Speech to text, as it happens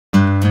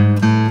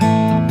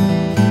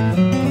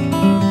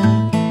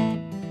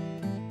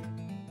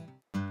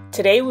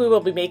Today we will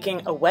be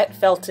making a wet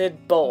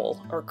felted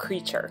bowl or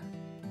creature.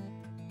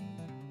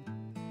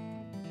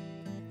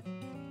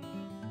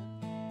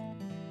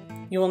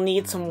 You will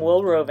need some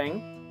wool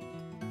roving,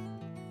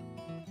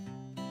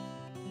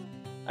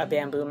 a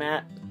bamboo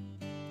mat,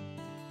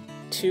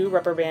 2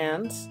 rubber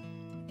bands,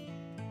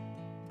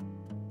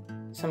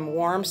 some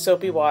warm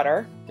soapy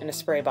water in a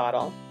spray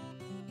bottle,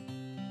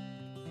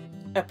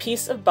 a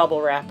piece of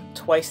bubble wrap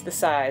twice the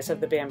size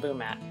of the bamboo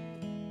mat,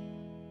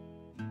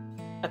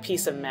 a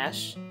piece of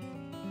mesh,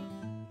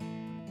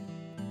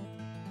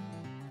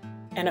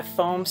 and a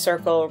foam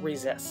circle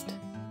resist.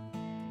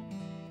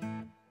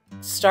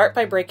 Start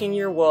by breaking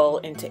your wool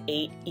into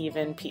 8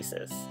 even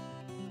pieces.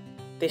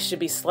 They should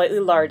be slightly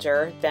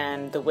larger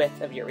than the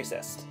width of your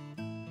resist.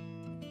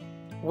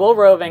 Wool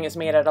roving is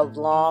made out of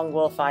long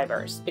wool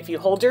fibers. If you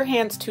hold your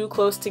hands too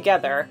close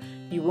together,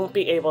 you won't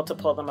be able to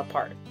pull them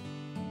apart.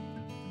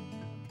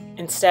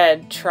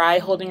 Instead, try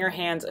holding your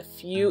hands a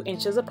few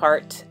inches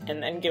apart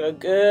and then give a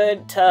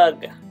good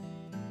tug.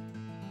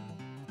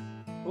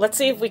 Let's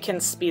see if we can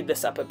speed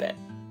this up a bit.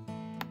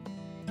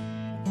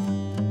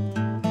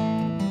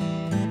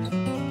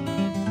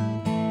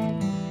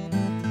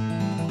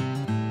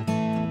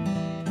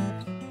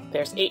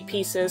 There's 8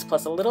 pieces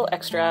plus a little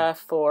extra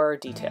for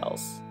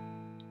details.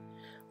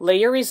 Lay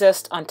your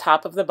resist on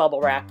top of the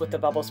bubble wrap with the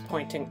bubbles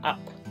pointing up.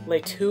 Lay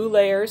 2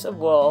 layers of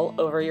wool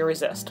over your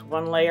resist,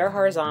 1 layer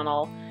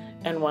horizontal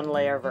and 1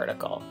 layer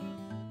vertical.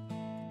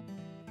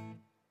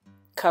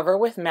 Cover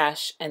with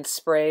mesh and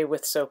spray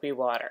with soapy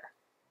water.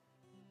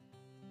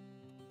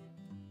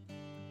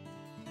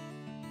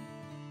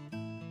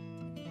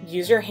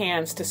 Use your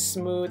hands to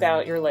smooth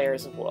out your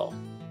layers of wool.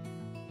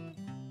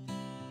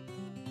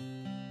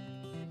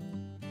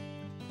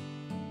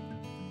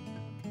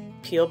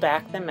 Peel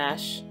back the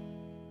mesh.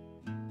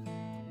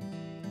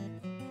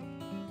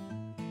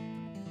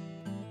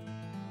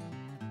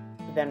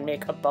 Then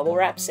make a bubble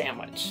wrap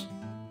sandwich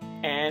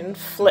and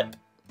flip.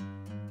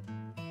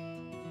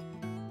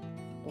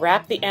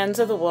 Wrap the ends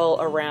of the wool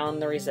around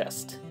the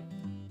resist.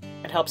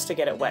 It helps to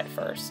get it wet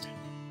first.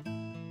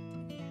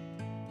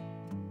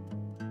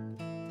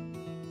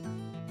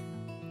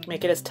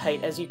 Make it as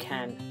tight as you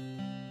can.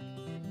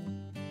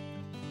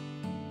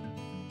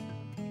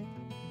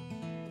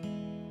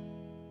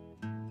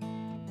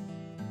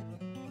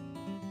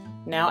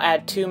 Now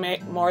add 2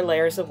 more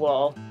layers of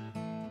wool,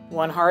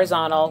 1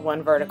 horizontal,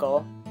 1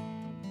 vertical.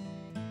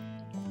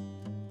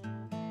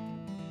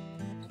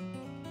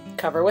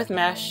 Cover with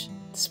mesh,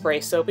 spray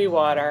soapy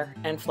water,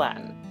 and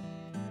flatten.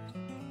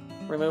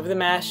 Remove the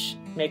mesh,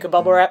 make a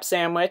bubble wrap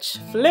sandwich,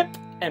 flip,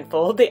 and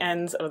fold the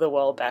ends of the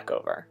wool back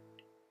over.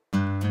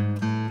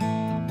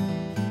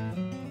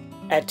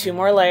 Add 2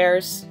 more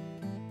layers.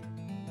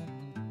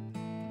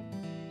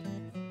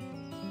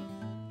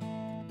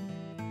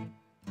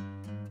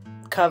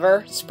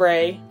 Cover,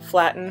 spray,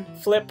 flatten,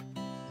 flip.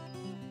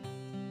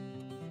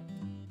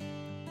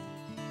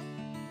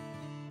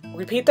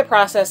 Repeat the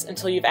process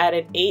until you've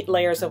added 8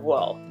 layers of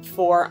wool,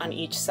 4 on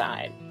each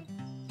side.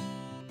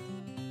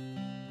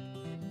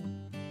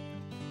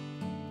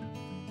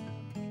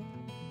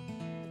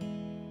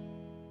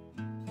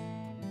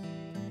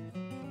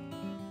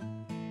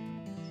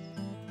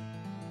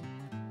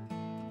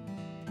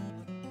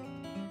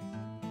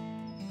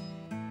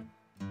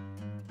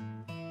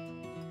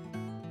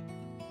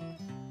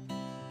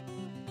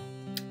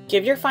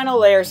 Give your final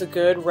layers a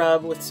good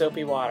rub with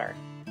soapy water.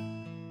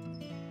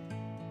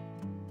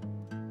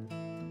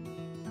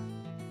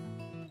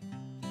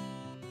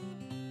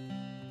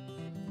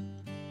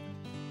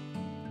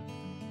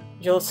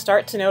 You'll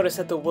start to notice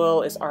that the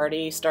wool is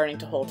already starting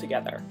to hold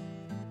together.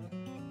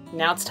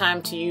 Now it's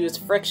time to use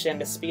friction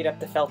to speed up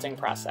the felting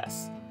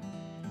process.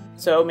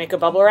 So make a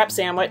bubble wrap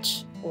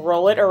sandwich,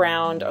 roll it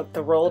around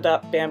the rolled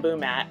up bamboo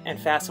mat, and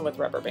fasten with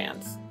rubber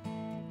bands.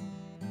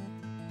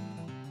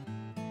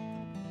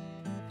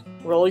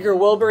 Roll your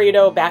wool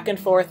burrito back and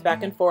forth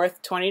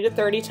 20 to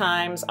 30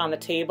 times on the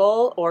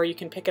table, or you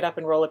can pick it up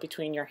and roll it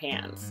between your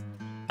hands.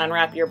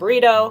 Unwrap your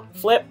burrito,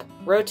 flip,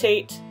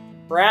 rotate,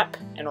 wrap,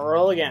 and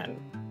roll again.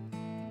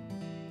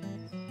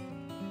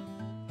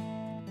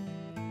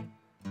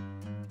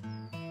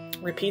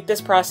 Repeat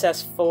this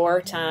process 4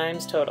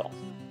 times total.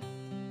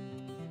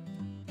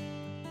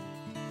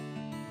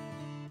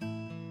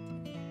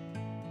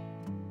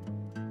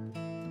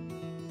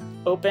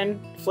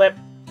 Open, flip,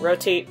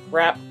 rotate,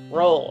 wrap,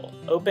 roll.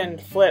 Open,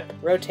 flip,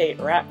 rotate,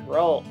 wrap,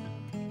 roll.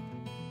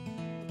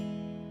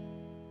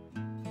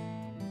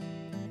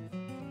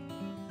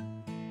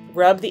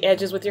 Rub the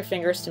edges with your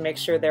fingers to make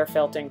sure they're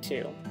felting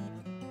too.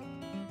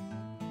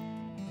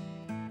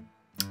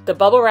 The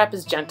bubble wrap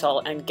is gentle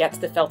and gets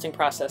the felting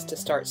process to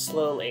start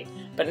slowly,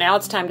 but now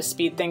it's time to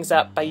speed things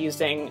up by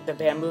using the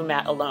bamboo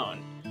mat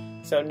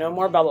alone. So no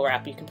more bubble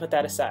wrap, you can put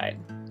that aside.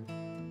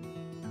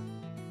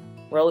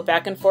 Roll it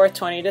back and forth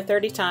 20 to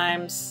 30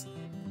 times.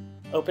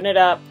 Open it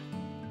up.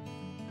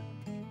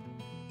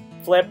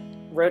 Flip,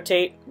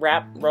 rotate,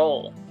 wrap,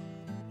 roll.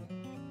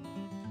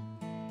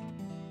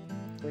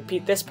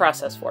 Repeat this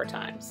process 4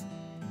 times.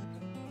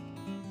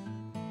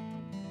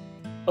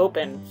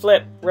 open,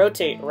 flip,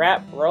 rotate,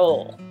 wrap,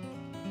 roll.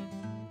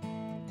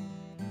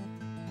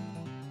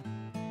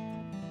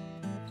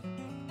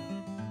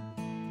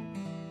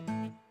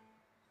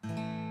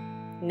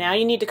 Now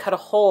you need to cut a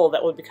hole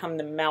that will become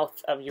the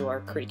mouth of your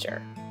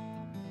creature.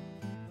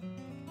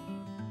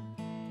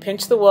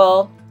 Pinch the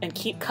wool and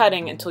keep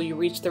cutting until you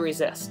reach the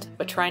resist,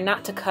 but try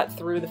not to cut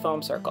through the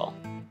foam circle.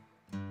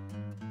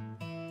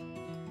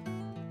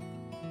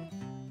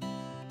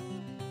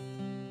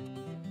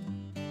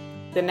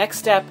 The next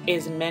step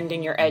is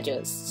mending your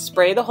edges.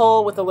 Spray the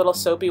hole with a little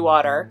soapy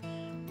water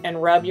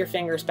and rub your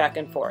fingers back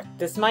and forth.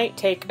 This might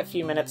take a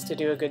few minutes to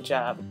do a good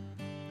job.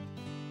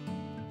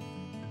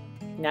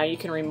 Now you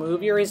can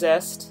remove your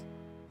resist,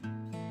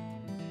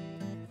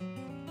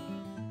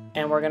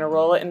 and we're going to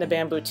roll it in the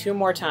bamboo 2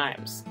 more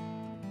times.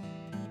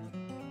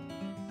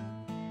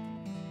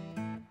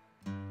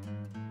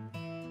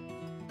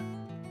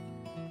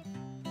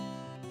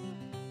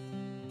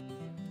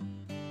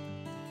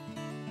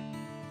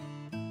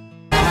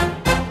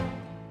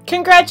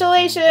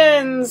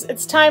 Congratulations!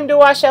 It's time to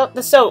wash out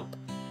the soap.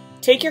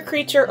 Take your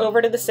creature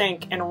over to the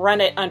sink and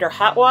run it under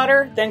hot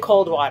water, then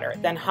cold water,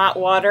 then hot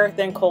water,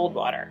 then cold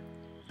water.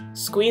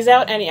 Squeeze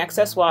out any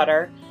excess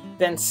water,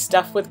 then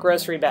stuff with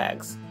grocery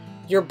bags.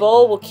 Your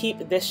bowl will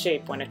keep this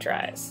shape when it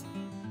dries.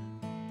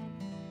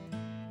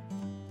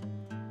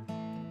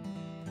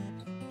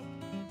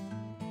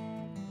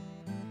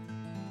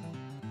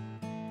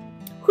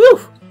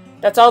 Whew!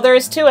 That's all there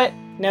is to it.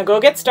 Now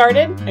go get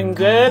started, and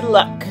good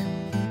luck!